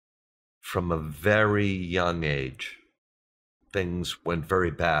from a very young age, things went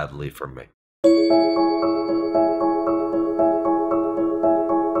very badly for me.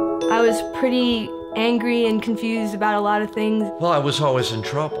 I was pretty angry and confused about a lot of things. Well, I was always in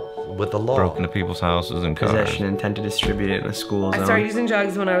trouble with the law. Broke into people's houses and cars. Possession, intent to distribute it in a school zone. I started using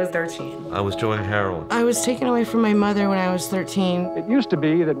drugs when I was 13. I was doing heroin. I was taken away from my mother when I was 13. It used to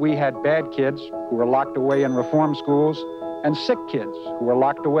be that we had bad kids who were locked away in reform schools and sick kids who were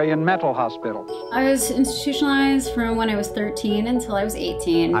locked away in mental hospitals. I was institutionalized from when I was 13 until I was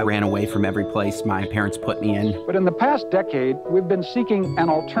 18. I ran away from every place my parents put me in. But in the past decade, we've been seeking an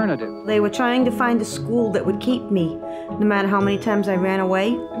alternative. They were trying to find a school that would keep me, no matter how many times I ran away.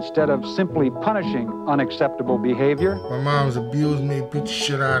 Instead of simply punishing unacceptable behavior, my mom's abused me, beat the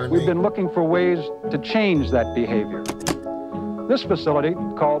shit out of me. We've been looking for ways to change that behavior. This facility,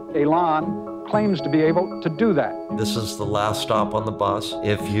 called Elan, claims to be able to do that. This is the last stop on the bus.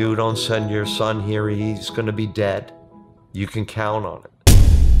 If you don't send your son here, he's going to be dead. You can count on it.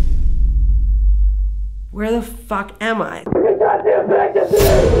 Where the fuck am I?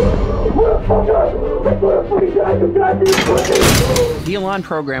 The Elan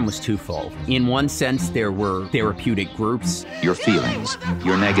program was twofold. In one sense, there were therapeutic groups. Your feelings,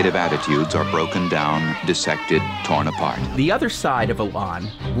 your negative attitudes are broken down, dissected, torn apart. The other side of Elan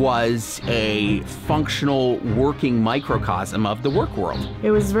was a functional, working microcosm of the work world.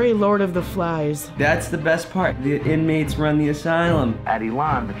 It was very Lord of the Flies. That's the best part. The inmates run the asylum. At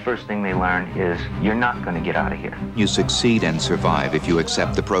Elan, the first thing they learn is you're not going to get out of here. You succeed and survive if you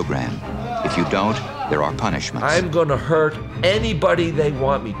accept the program. If you don't, there are punishments. I'm going to hurt anybody they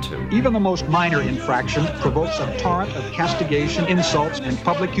want me to. Even the most minor infraction provokes a torrent of castigation, insults, and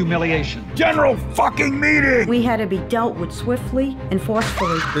public humiliation. General fucking meeting! We had to be dealt with swiftly and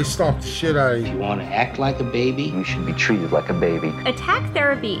forcefully. They stomped the shit out of you. If you want to act like a baby, you should be treated like a baby. Attack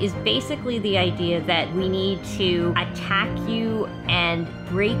therapy is basically the idea that we need to attack you and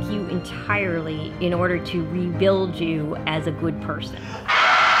break you entirely in order to rebuild you as a good person.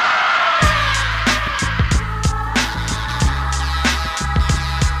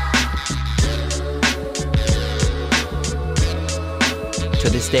 To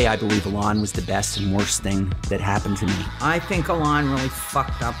this day, I believe Elan was the best and worst thing that happened to me. I think Elan really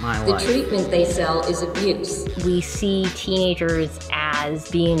fucked up my life. The treatment they sell is abuse. We see teenagers as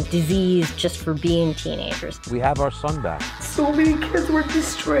being diseased just for being teenagers. We have our son back. So many kids were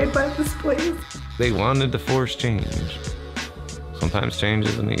destroyed by this place. They wanted to force change. Sometimes change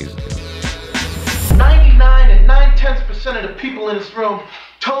isn't easy. 99 and 9/10% of the people in this room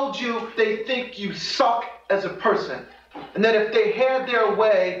told you they think you suck as a person. And that if they had their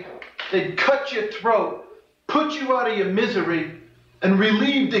way, they'd cut your throat, put you out of your misery, and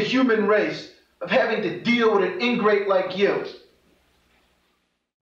relieve the human race of having to deal with an ingrate like you.